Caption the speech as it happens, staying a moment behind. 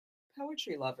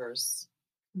Poetry lovers,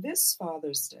 this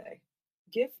Father's Day,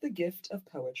 give the gift of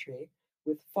poetry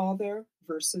with Father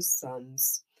versus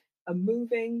Sons, a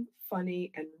moving,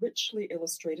 funny, and richly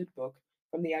illustrated book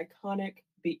from the iconic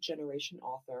Beat Generation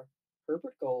author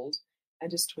Herbert Gold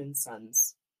and his twin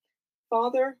sons.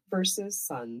 Father versus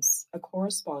Sons, a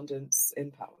correspondence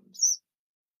in poems.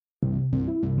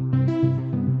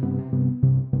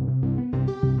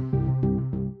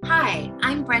 Hi,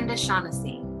 I'm Brenda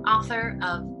Shaughnessy, author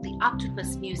of The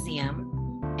Octopus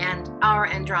Museum and Our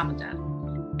Andromeda,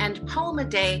 and Poem a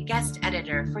Day guest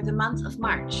editor for the month of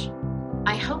March.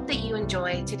 I hope that you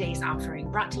enjoy today's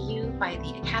offering brought to you by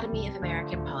the Academy of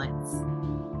American Poets.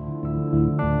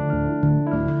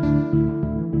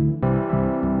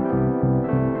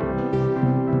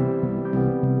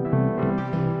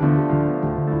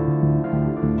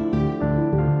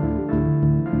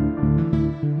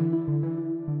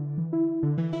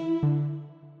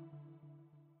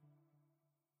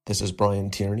 This is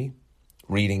Brian Tierney,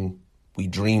 reading We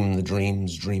Dream the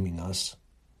Dreams Dreaming Us.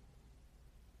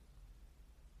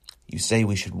 You say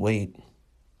we should wait.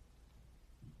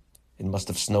 It must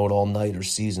have snowed all night or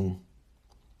season.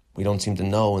 We don't seem to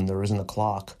know and there isn't a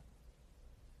clock.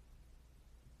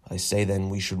 I say then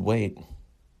we should wait.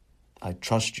 I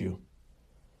trust you.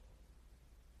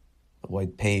 The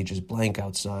white page is blank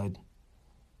outside.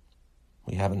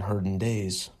 We haven't heard in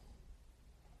days.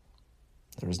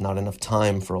 There is not enough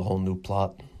time for a whole new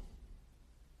plot.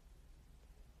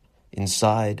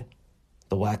 Inside,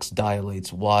 the wax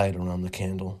dilates wide around the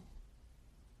candle.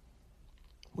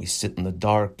 We sit in the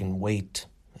dark and wait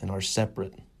and are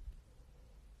separate,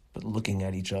 but looking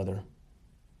at each other.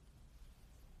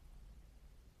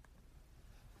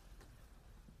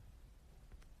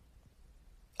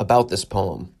 About this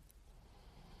poem.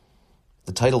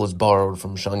 The title is borrowed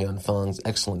from Xiangyan Fang's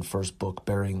excellent first book,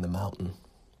 Burying the Mountain,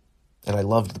 and I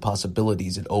loved the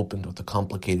possibilities it opened with the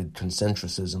complicated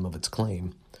concentricism of its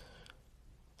claim.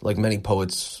 Like many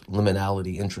poets,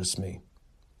 liminality interests me.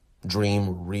 Dream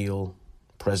or real,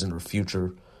 present or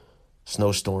future,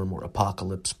 snowstorm or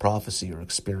apocalypse, prophecy or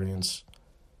experience.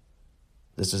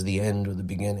 This is the end or the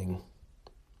beginning.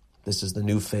 This is the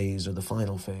new phase or the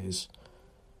final phase.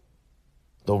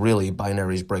 Though really,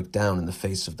 binaries break down in the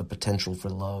face of the potential for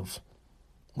love,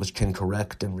 which can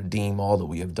correct and redeem all that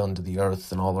we have done to the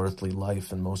earth and all earthly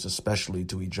life, and most especially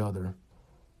to each other.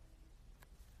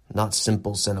 Not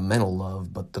simple sentimental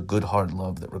love, but the good heart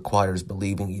love that requires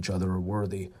believing each other are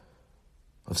worthy,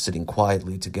 of sitting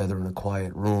quietly together in a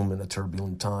quiet room in a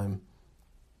turbulent time.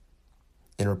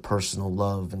 Interpersonal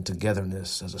love and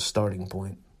togetherness as a starting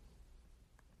point.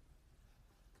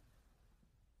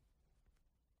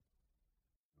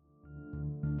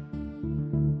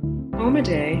 Poem a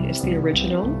Day is the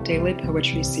original daily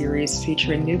poetry series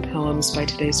featuring new poems by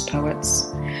today's poets.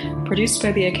 Produced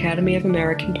by the Academy of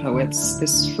American Poets,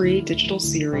 this free digital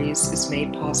series is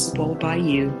made possible by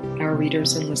you, our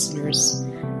readers and listeners.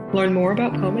 Learn more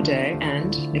about Poem a Day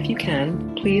and, if you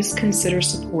can, please consider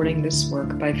supporting this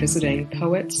work by visiting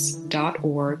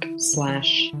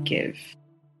poets.org/give.